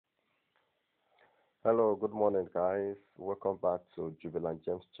Hello, good morning, guys. Welcome back to Jubilant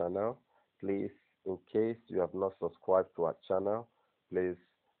James channel. Please, in case you have not subscribed to our channel, please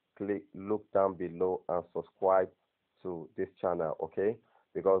look down below and subscribe to this channel, okay?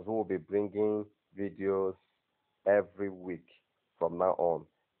 Because we will be bringing videos every week from now on.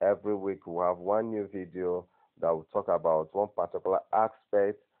 Every week we'll have one new video that will talk about one particular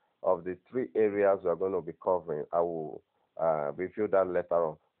aspect of the three areas we are going to be covering. I will review that later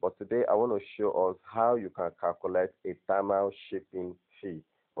on. But today I want to show us how you can calculate eternal shipping fee.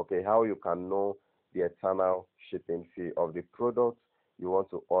 Okay, how you can know the eternal shipping fee of the product you want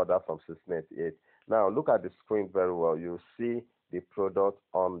to order from 1688. Now look at the screen very well. You see the product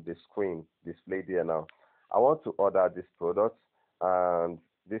on the screen displayed here now. I want to order this product, and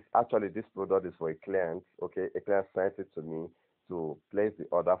this product is for a client. Okay, a client sent it to me to place the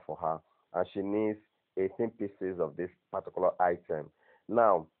order for her, and she needs 18 pieces of this particular item.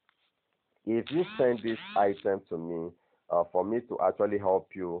 Now, if you send this item to me for me to actually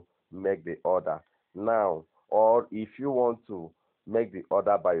help you make the order now, or if you want to make the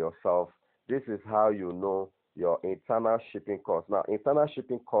order by yourself, this is how you know your internal shipping cost. Now, internal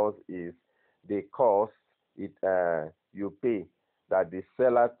shipping cost is the cost you pay that the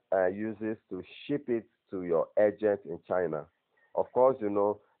seller uses to ship it to your agent in China. Of course, you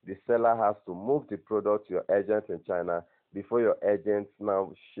know the seller has to move the product to your agent in China before your agent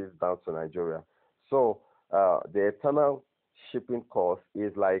now ships down to Nigeria. So the eternal shipping cost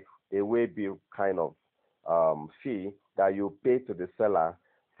is like a way bill kind of fee that you pay to the seller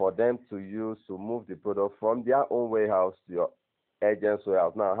for them to use to move the product from their own warehouse to your agent's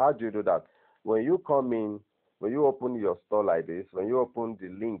warehouse. Now, how do you do that? When you come in, when you open your store like this, when you open the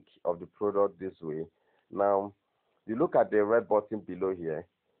link of the product this way, now you look at the red button below here.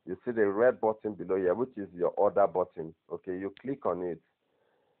 You see the red button below here, which is your order button. Okay, you click on it.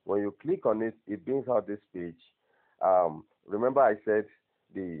 When you click on it, it brings out this page. Remember I said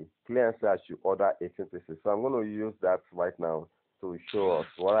the client said I should order 18 pieces. So I'm going to use that right now to show us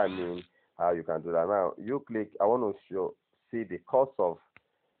what I mean, how you can do that. Now, you click, I want to see the cost of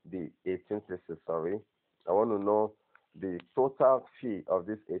the 18 pieces, sorry. I want to know the total fee of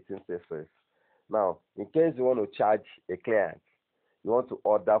these 18 pieces. Now, in case you want to charge a client, you want to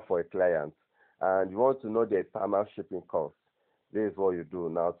order for a client, and you want to know the eternal shipping cost, this is what you do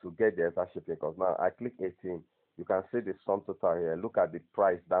now to get the eternal shipping cost. Now, I click 18. You can see the sum total here. Look at the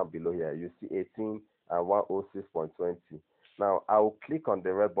price down below here. You see 18 and 106.20. Now, I will click on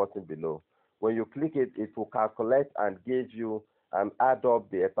the red button below. When you click it, it will calculate and give you and add up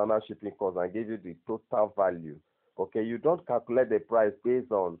the eternal shipping cost and give you the total value. Okay, you don't calculate the price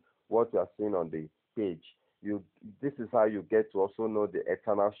based on what you are seeing on the page. This is how you get to also know the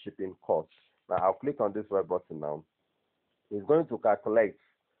eternal shipping cost. Now I'll click on this red button now. It's going to calculate.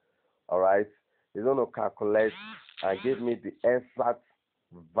 All right, it's going to calculate and give me the exact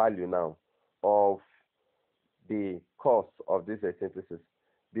value now of the cost of this 18 pieces.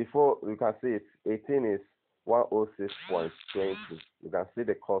 Before you can see it, 18 is 106.20. You can see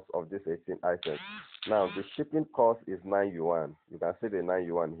the cost of this 18 items. Now the shipping cost is 9 yuan. You can see the 9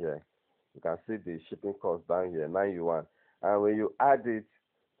 yuan here. You can see the shipping cost down here, 9 yuan. And when you add it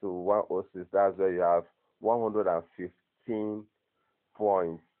to 106, that's where you have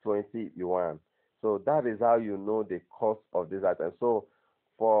 115.20 yuan. So that is how you know the cost of this item. So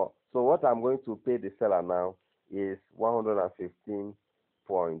what I'm going to pay the seller now is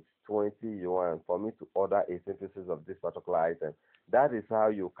 115.20 yuan for me to order 18 pieces of this particular item. That is how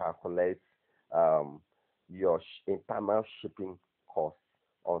you calculate um, your internal shipping cost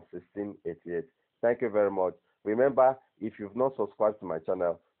on 1688. Thank you very much. Remember, if you've not subscribed to my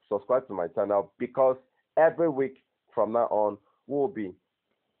channel, subscribe to my channel, because every week from now on, we'll be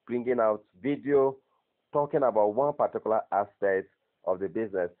bringing out video talking about one particular aspect of the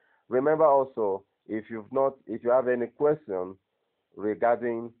business. Remember also, if you have any question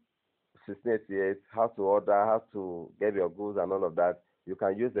regarding 1688, how to order, how to get your goods and all of that, you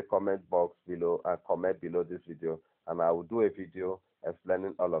can use the comment box below and comment below this video, and I will do a video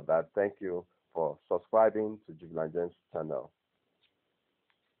explaining all of that. Thank you for subscribing to Jubilant James channel.